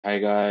Hi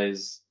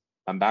guys,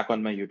 I'm back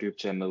on my YouTube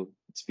channel.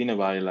 It's been a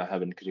while. I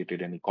haven't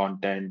created any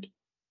content,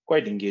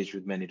 quite engaged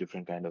with many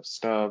different kind of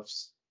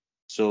stuffs.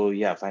 So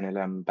yeah,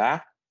 finally I'm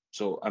back.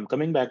 So I'm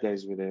coming back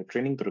guys with a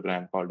training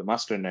program called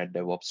Master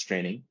NetDevOps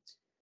Training.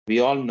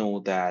 We all know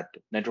that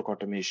network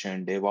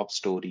automation, DevOps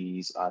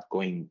stories are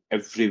going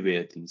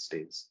everywhere these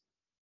days.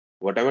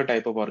 Whatever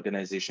type of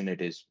organization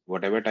it is,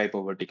 whatever type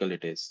of vertical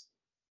it is,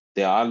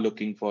 they are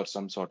looking for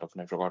some sort of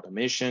network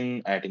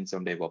automation, adding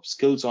some DevOps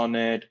skills on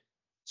it.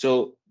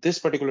 So this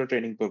particular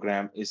training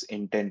program is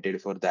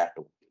intended for that.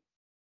 A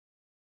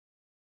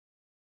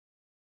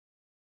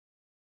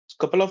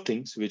couple of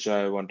things which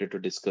I wanted to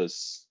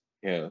discuss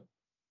here.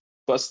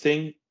 First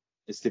thing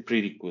is the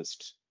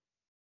prerequisite.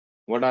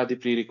 What are the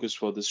prerequisites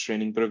for this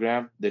training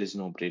program? There is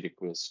no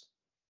prerequisite.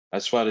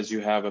 As far as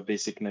you have a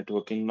basic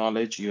networking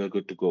knowledge, you are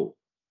good to go.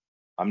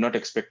 I'm not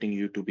expecting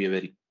you to be a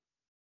very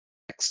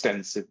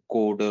extensive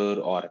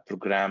coder or a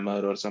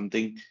programmer or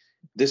something.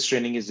 This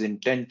training is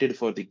intended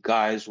for the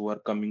guys who are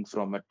coming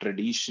from a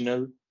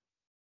traditional,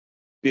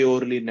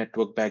 purely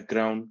network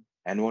background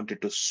and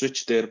wanted to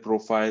switch their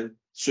profile,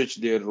 switch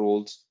their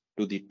roles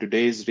to the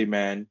today's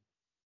demand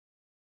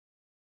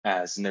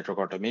as network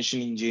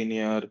automation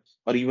engineer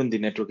or even the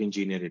network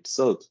engineer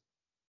itself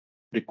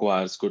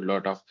requires good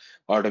lot of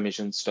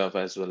automation stuff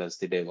as well as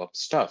the DevOps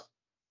stuff.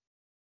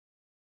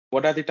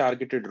 What are the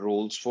targeted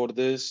roles for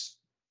this?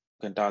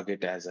 You can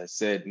target, as I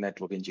said,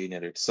 network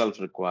engineer itself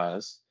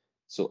requires.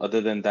 So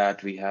other than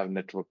that, we have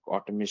network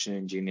automation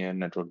engineer,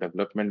 network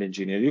development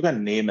engineer. You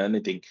can name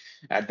anything.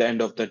 At the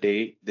end of the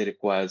day, they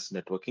requires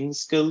networking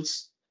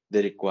skills,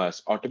 they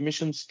requires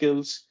automation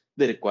skills,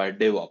 they require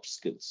DevOps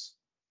skills,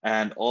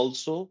 and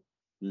also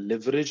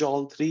leverage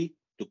all three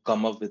to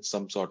come up with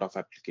some sort of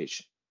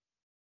application.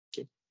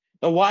 Okay.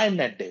 Now, why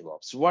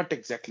NetDevOps? What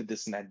exactly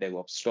this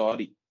NetDevOps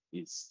story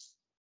is?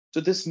 So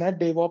this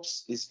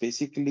NetDevOps is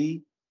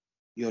basically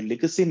your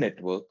legacy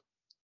network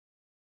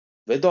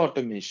with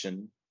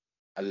automation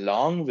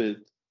along with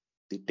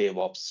the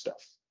DevOps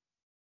stuff.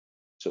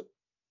 So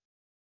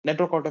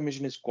network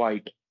automation is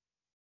quite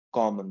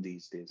common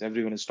these days.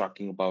 Everyone is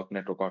talking about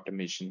network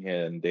automation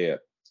here and there.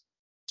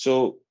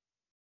 So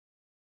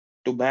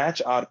to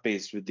match our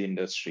pace with the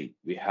industry,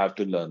 we have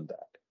to learn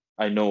that.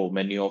 I know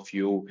many of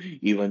you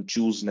even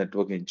choose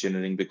network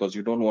engineering because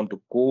you don't want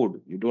to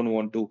code, you don't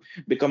want to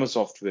become a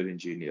software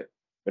engineer.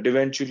 But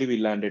eventually we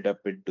landed up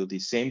into the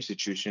same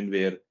situation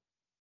where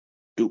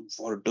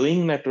for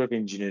doing network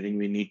engineering,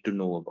 we need to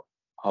know about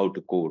how to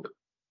code.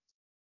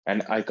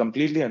 And I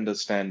completely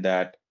understand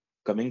that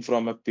coming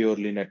from a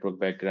purely network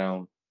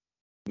background,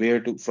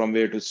 from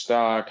where to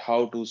start,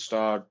 how to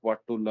start, what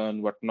to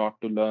learn, what not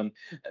to learn.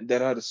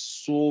 There are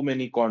so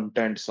many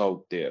contents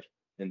out there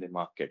in the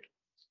market.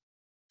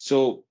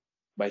 So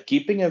by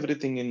keeping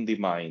everything in the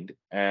mind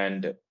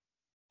and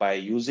by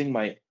using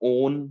my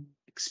own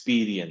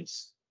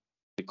experience,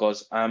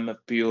 because I'm a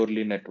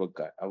purely network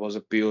guy. I was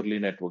a purely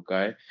network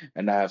guy,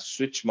 and I have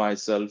switched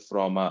myself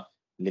from a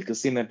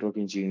legacy network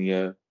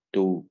engineer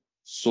to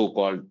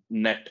so-called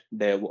net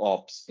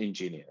DevOps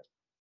engineer.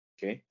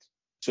 Okay.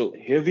 So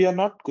here we are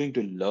not going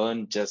to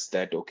learn just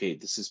that, okay,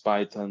 this is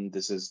Python,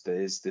 this is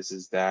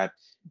that.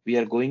 We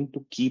are going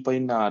to keep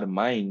in our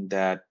mind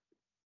that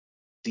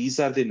these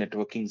are the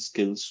networking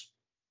skills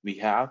we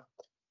have.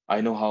 I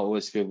know how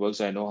OSPF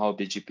works. I know how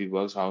BGP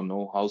works. I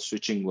know how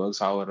switching works,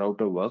 how a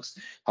router works,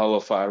 how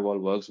a firewall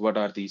works. What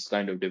are these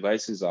kind of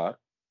devices are?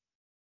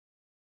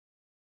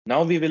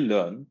 Now we will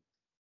learn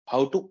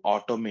how to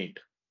automate,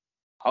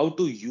 how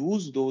to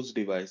use those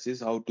devices,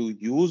 how to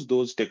use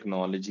those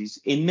technologies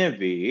in a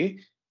way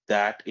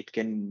that it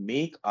can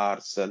make our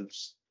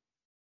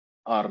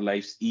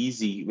lives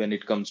easy when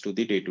it comes to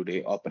the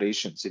day-to-day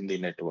operations in the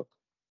network.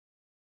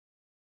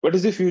 What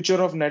is the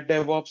future of net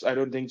DevOps? I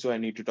don't think so. I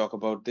need to talk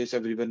about this.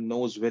 Everyone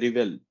knows very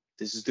well.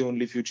 This is the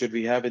only future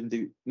we have in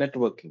the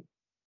networking.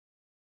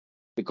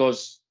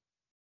 Because,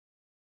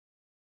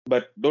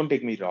 but don't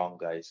take me wrong,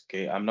 guys.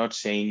 Okay. I'm not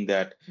saying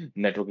that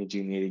network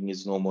engineering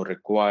is no more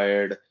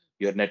required.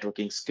 Your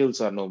networking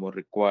skills are no more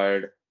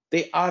required.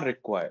 They are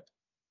required.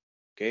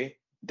 Okay.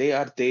 They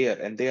are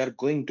there and they are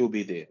going to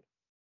be there.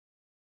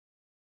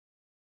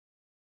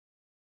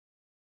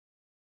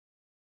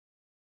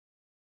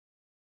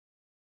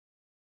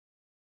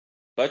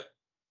 But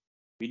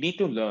we need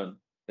to learn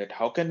that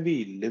how can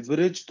we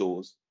leverage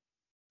those?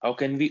 How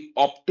can we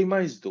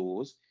optimize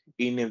those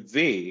in a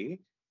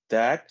way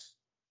that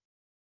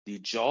the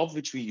job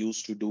which we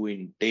used to do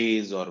in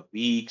days or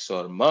weeks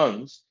or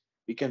months,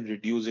 we can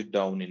reduce it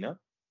down in a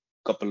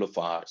couple of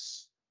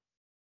hours.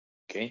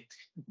 Okay,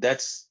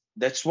 that's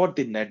what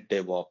the net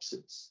DevOps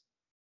is.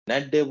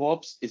 Net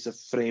DevOps is a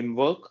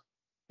framework,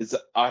 is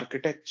an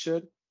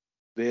architecture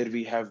where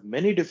we have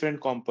many different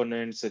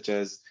components, such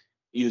as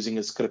using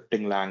a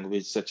scripting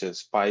language such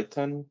as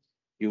Python,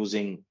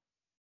 using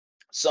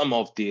some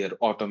of their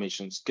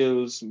automation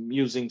skills,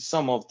 using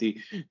some of the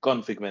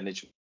config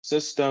management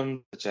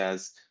systems such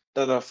as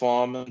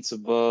Terraform,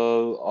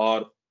 Ansible,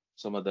 or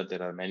some other,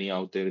 there are many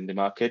out there in the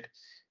market,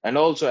 and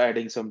also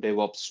adding some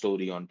DevOps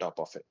story on top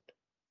of it.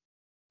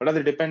 What are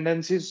the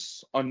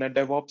dependencies on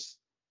NetDevOps?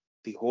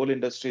 The whole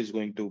industry is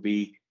going to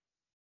be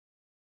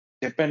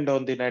depend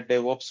on the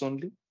NetDevOps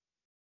only.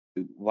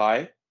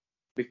 Why?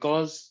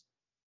 Because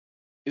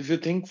if you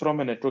think from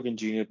a network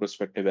engineer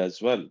perspective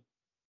as well,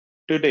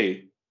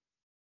 today,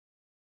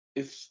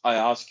 if I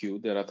ask you,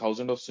 there are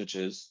thousands of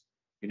switches,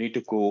 you need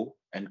to go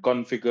and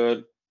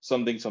configure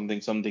something, something,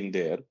 something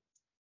there.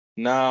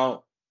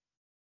 Now,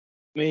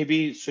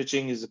 maybe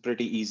switching is a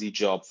pretty easy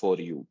job for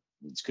you.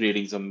 It's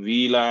creating some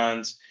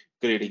VLANs,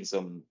 creating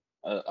some,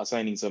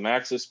 assigning some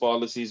access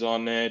policies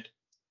on it.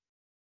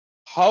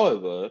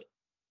 However,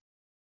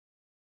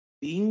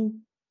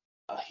 being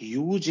a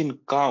huge in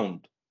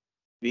count,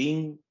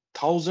 being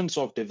thousands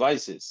of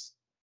devices,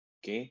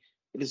 okay,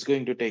 it is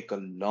going to take a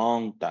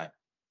long time,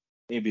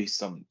 maybe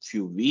some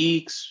few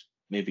weeks,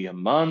 maybe a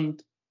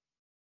month.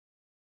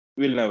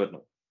 We'll never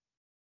know.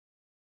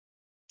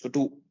 So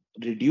to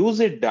reduce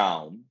it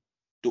down,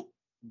 to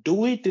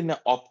do it in an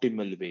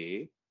optimal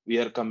way, we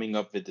are coming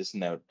up with this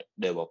Net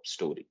DevOps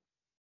story.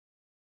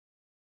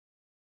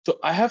 So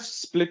I have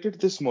splitted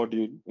this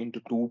module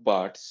into two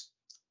parts.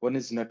 One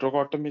is network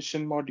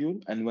automation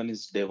module and one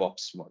is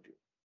DevOps module.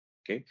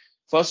 Okay.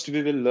 First,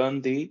 we will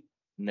learn the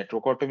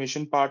network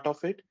automation part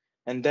of it,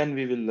 and then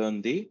we will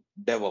learn the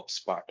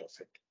DevOps part of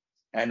it.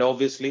 And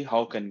obviously,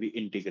 how can we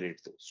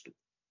integrate those two?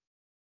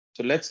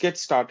 So let's get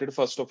started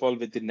first of all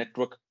with the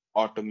network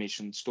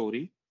automation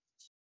story.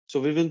 So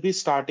we will be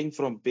starting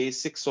from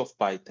basics of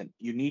Python.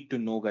 You need to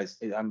know, guys,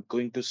 I'm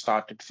going to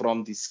start it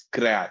from the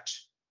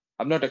scratch.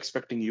 I'm not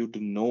expecting you to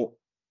know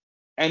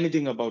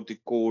anything about the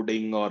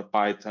coding or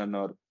Python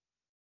or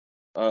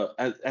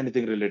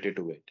anything related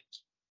to it.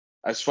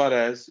 As far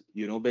as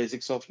you know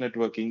basics of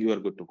networking, you are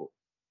good to go.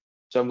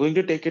 So I'm going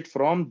to take it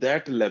from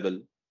that level,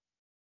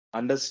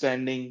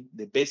 understanding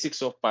the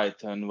basics of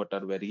Python, what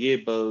are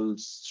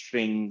variables,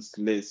 strings,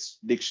 lists,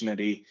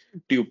 dictionary,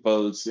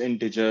 tuples,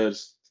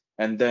 integers,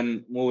 and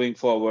then moving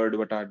forward,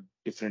 what are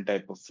different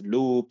type of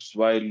loops,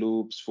 while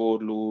loops, for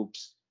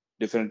loops,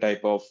 different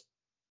type of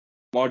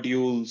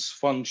modules,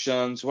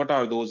 functions, what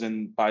are those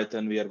in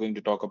Python? We are going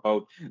to talk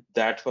about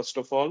that first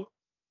of all.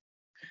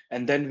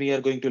 And then we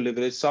are going to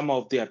leverage some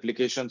of the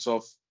applications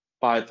of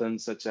Python,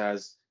 such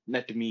as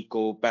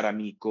NetMiko,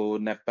 Paramiko,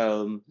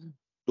 Nepelm,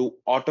 to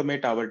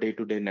automate our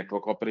day-to-day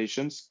network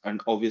operations,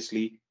 and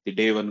obviously the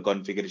day one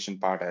configuration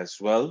part as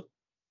well.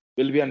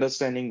 We'll be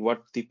understanding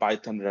what the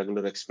Python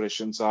regular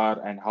expressions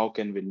are and how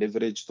can we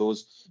leverage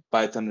those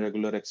Python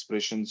regular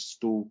expressions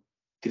to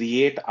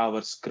create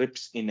our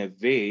scripts in a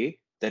way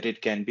that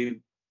it can be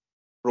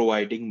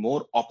providing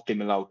more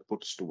optimal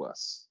outputs to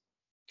us.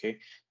 Okay.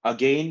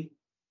 Again,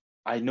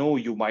 I know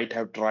you might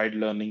have tried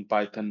learning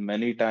Python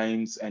many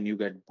times and you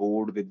get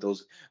bored with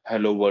those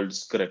hello world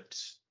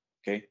scripts.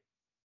 Okay.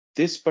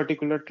 This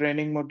particular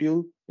training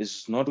module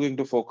is not going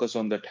to focus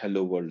on that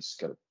hello world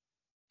script.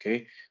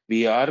 Okay.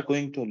 We are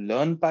going to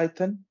learn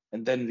Python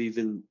and then we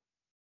will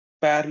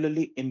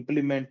parallelly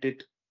implement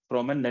it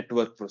from a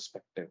network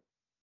perspective.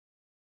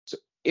 So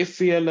if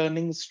we are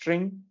learning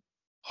string,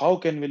 how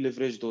can we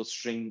leverage those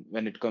string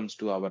when it comes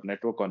to our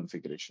network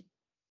configuration?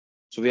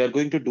 So we are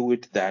going to do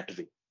it that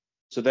way.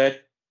 So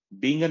that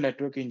being a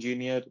network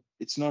engineer,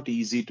 it's not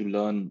easy to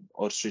learn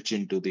or switch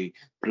into the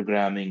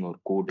programming or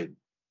coding.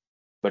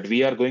 But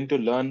we are going to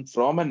learn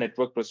from a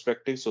network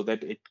perspective so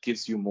that it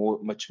gives you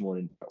much more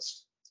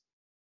interest.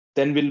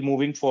 Then we'll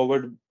moving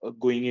forward,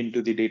 going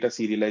into the data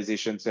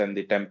serializations and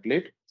the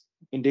template.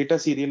 In data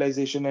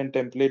serialization and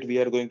template, we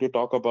are going to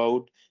talk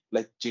about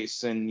like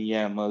JSON,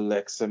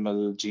 YAML,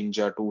 XML,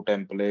 Jinja2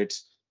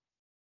 templates,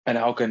 and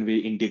how can we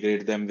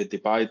integrate them with the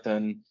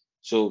Python.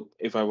 So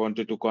if I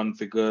wanted to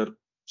configure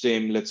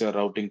same, let's say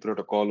routing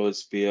protocol or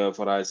sphere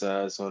for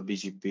ISAS or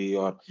BGP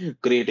or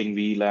creating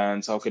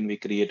VLANs, how can we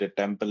create a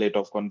template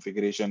of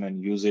configuration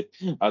and use it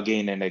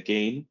again and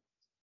again?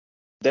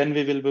 Then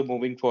we will be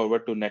moving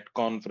forward to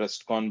netconf,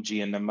 restconf,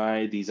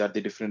 GNMI. These are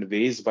the different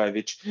ways by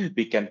which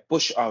we can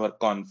push our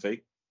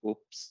config.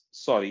 Oops,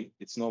 sorry,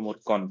 it's no more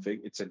config,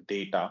 it's a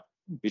data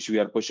which we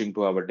are pushing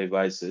to our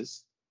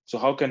devices. So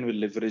how can we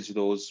leverage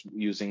those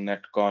using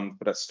netconf,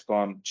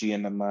 restconf,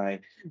 GNMI?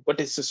 What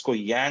is Cisco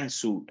Yang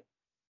suite?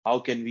 How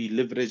can we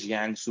leverage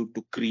Yang suite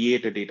to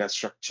create a data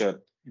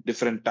structure,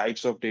 different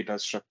types of data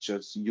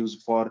structures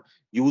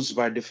used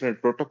by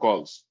different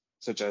protocols,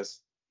 such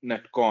as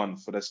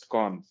netconf,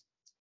 restconf.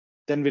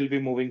 Then we'll be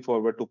moving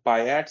forward to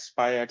PyAds.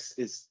 PyAds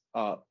is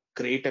a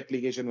great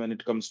application when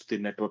it comes to the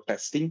network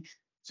testing.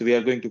 So we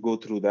are going to go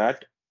through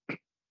that.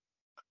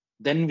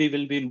 Then we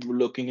will be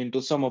looking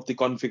into some of the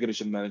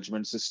configuration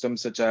management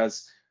systems such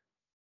as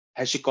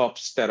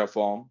HashiCorp's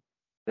Terraform,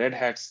 Red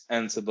Hat's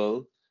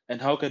Ansible,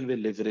 and how can we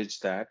leverage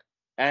that?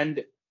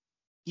 And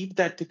keep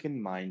that thing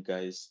in mind,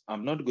 guys.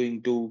 I'm not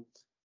going to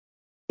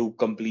do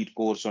complete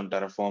course on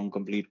Terraform,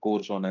 complete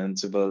course on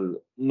Ansible.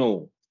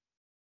 No.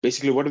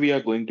 Basically, what we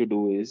are going to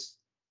do is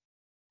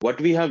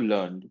what we have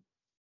learned,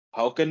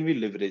 how can we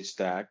leverage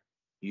that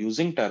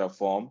using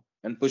Terraform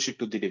and push it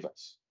to the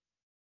device?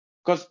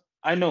 Because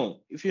I know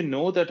if you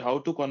know that how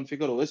to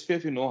configure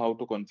OSPF, you know how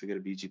to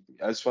configure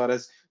BGP as far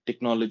as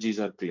technologies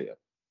are clear.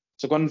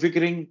 So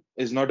configuring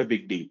is not a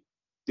big deal.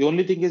 The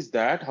only thing is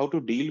that how to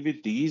deal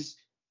with these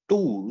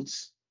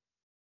tools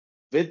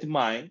with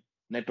my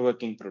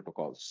networking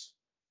protocols.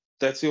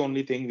 That's the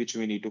only thing which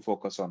we need to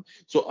focus on.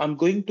 So I'm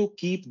going to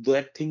keep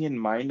that thing in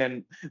mind,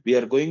 and we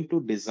are going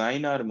to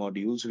design our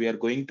modules. We are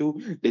going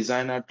to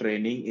design our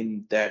training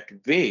in that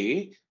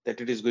way that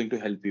it is going to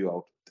help you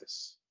out with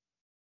this.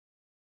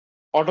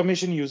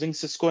 Automation using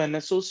Cisco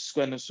NSO.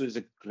 Cisco NSO is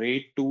a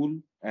great tool,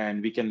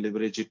 and we can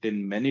leverage it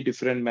in many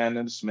different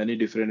manners, many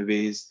different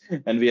ways,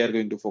 and we are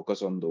going to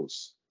focus on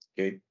those.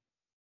 Okay.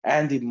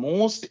 And the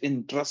most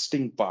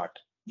interesting part,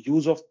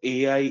 use of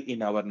AI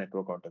in our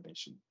network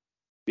automation.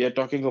 We are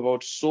talking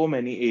about so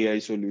many AI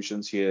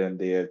solutions here and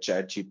there,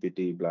 chat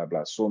GPT, blah,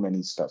 blah, so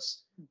many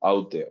stuffs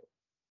out there.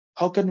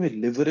 How can we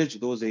leverage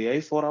those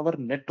AI for our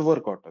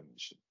network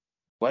automation?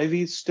 Why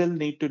we still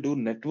need to do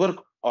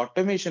network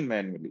automation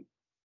manually?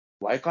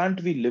 Why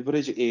can't we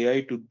leverage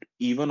AI to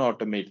even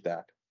automate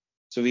that?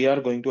 So we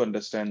are going to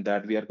understand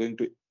that. We are going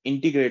to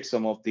integrate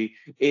some of the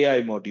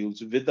AI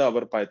modules with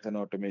our Python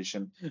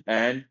automation,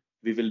 and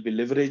we will be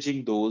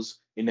leveraging those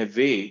in a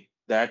way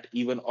that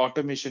even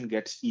automation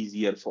gets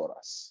easier for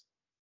us.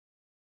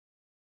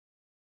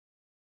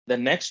 The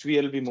next we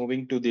will be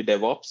moving to the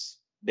DevOps.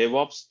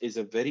 DevOps is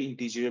a very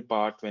integral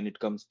part when it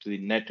comes to the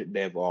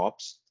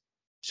NetDevOps.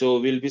 So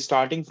we'll be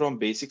starting from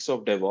basics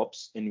of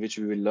DevOps, in which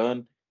we will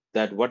learn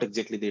that what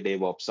exactly the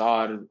DevOps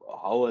are,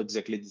 how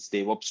exactly this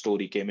DevOps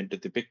story came into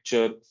the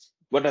picture,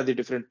 what are the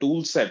different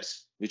tool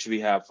sets which we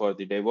have for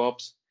the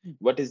DevOps,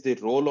 what is the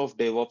role of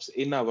DevOps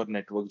in our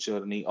network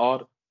journey,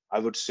 or I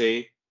would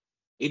say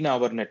in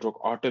our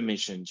network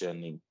automation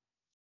journey.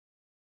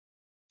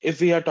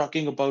 If we are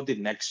talking about the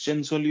next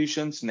gen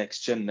solutions,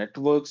 next gen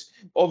networks,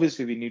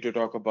 obviously we need to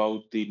talk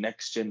about the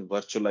next gen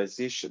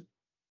virtualization,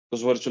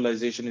 because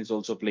virtualization is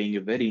also playing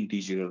a very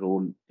integral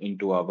role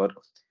into our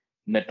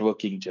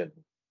networking journey.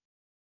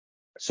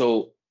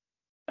 So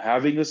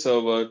having a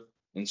server,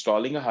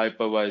 installing a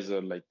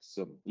hypervisor like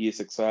some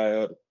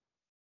ESXi or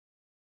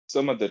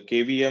some other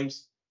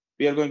KVMs,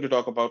 we are going to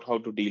talk about how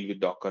to deal with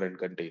Docker and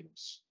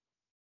containers.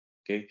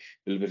 Okay,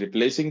 we'll be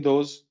replacing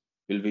those.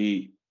 We'll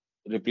be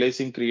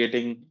replacing,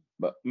 creating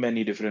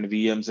many different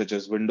VMs such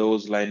as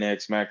Windows,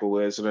 Linux, Mac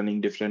OS,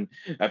 running different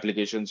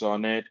applications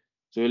on it.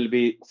 So we'll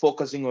be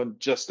focusing on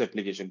just the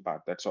application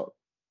part. That's all.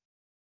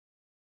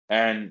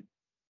 And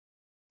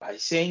by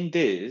saying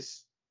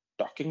this,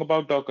 talking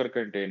about Docker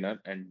container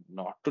and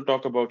not to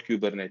talk about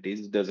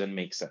Kubernetes doesn't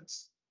make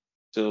sense.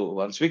 So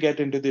once we get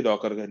into the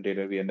Docker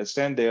container, we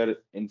understand their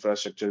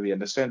infrastructure, we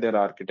understand their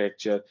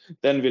architecture,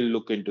 then we'll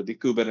look into the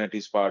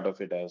Kubernetes part of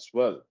it as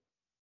well.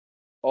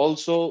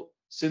 Also,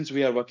 since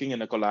we are working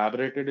in a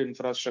collaborated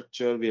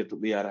infrastructure,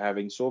 we are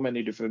having so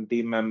many different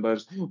team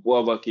members who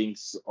are working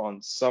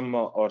on some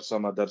or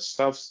some other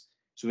stuffs.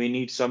 So we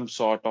need some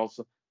sort of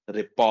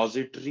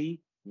repository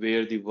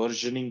where the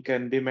versioning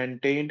can be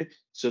maintained.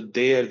 So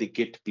there the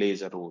Git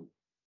plays a role.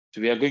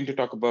 So we are going to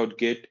talk about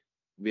Git.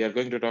 We are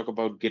going to talk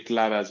about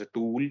GitLab as a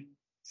tool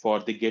for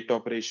the Git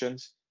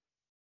operations,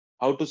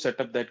 how to set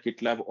up that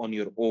GitLab on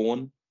your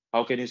own.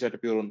 How can you set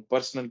up your own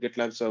personal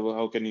GitLab server?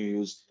 How can you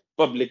use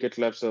public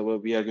GitLab server?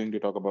 We are going to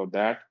talk about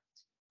that.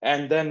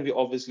 And then we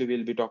obviously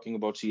will be talking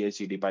about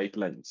CI/CD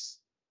pipelines.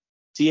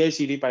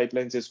 CI/CD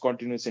pipelines is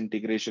continuous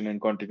integration and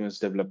continuous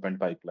development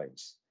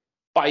pipelines.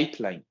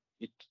 Pipeline,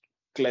 it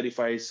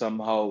clarifies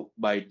somehow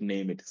by its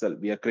name itself.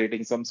 We are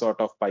creating some sort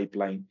of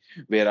pipeline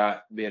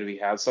where we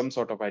have some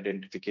sort of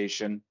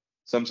identification,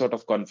 some sort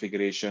of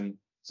configuration,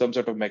 some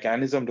sort of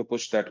mechanism to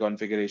push that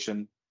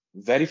configuration,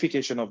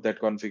 verification of that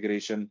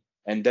configuration,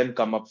 and then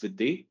come up with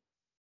the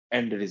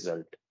end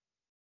result.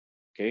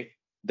 Okay,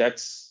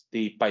 that's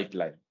the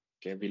pipeline.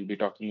 Okay, we'll be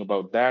talking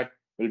about that.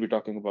 We'll be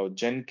talking about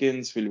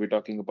Jenkins. We'll be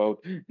talking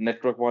about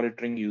network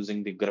monitoring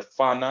using the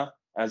Grafana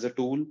as a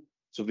tool.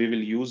 So we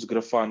will use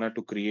Grafana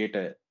to create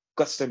a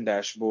custom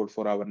dashboard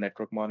for our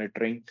network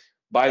monitoring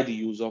by the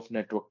use of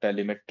network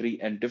telemetry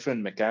and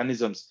different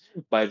mechanisms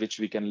by which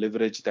we can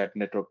leverage that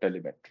network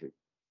telemetry.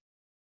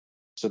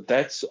 So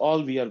that's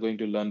all we are going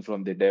to learn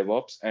from the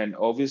DevOps. And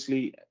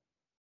obviously,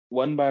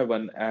 one by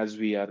one, as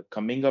we are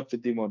coming up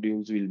with the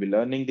modules, we'll be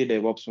learning the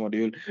DevOps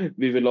module.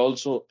 We will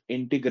also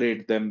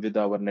integrate them with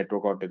our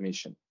network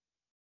automation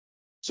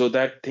so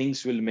that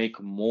things will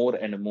make more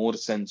and more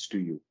sense to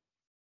you.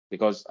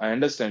 Because I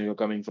understand you're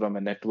coming from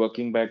a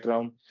networking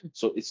background,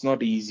 so it's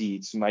not easy.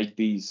 It might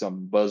be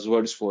some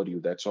buzzwords for you,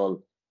 that's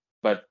all.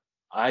 But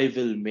I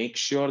will make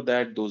sure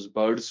that those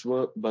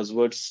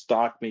buzzwords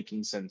start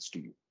making sense to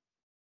you.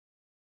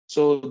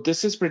 So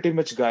this is pretty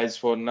much, guys,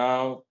 for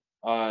now.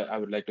 I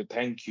would like to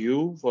thank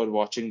you for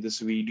watching this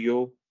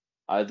video.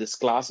 This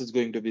class is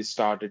going to be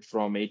started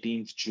from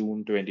 18th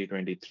June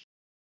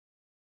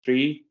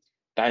 2023.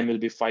 Time will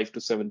be 5 to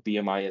 7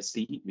 p.m.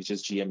 IST, which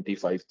is GMT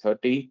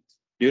 5:30.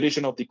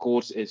 Duration of the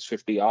course is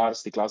 50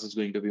 hours. The class is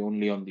going to be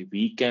only on the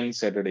weekend,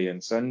 Saturday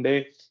and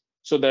Sunday.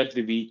 so that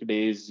the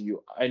weekdays,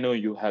 I know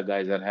you have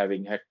guys are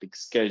having hectic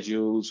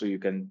schedules, so you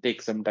can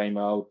take some time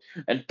out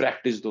and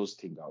practice those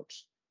things out.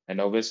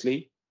 And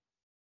obviously,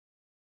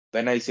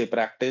 when I say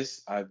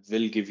practice, I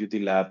will give you the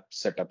lab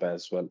setup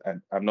as well.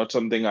 And I'm not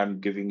something I'm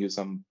giving you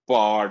some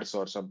pods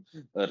or some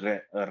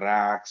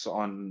racks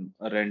on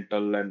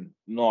rental and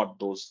not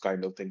those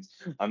kind of things.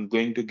 I'm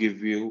going to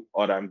give you,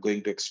 or I'm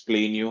going to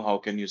explain you how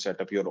can you set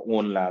up your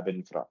own lab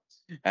infra,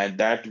 and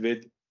that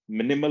with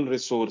minimal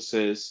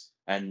resources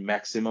and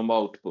maximum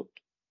output.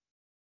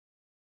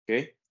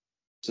 Okay.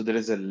 So there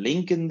is a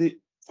link in the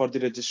for the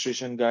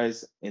registration,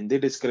 guys, in the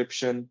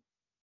description.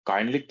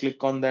 Kindly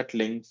click on that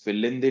link,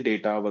 fill in the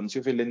data. Once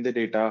you fill in the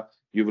data,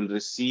 you will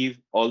receive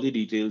all the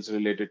details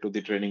related to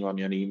the training on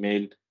your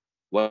email.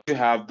 Once you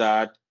have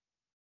that,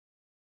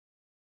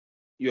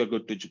 you are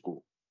good to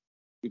go.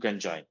 You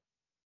can join.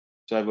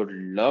 So I would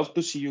love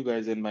to see you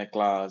guys in my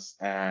class,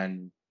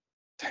 and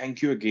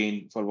thank you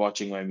again for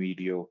watching my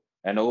video.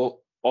 And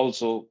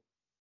also,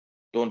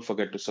 don't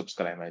forget to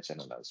subscribe my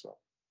channel as well.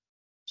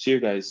 See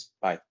you guys.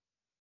 Bye.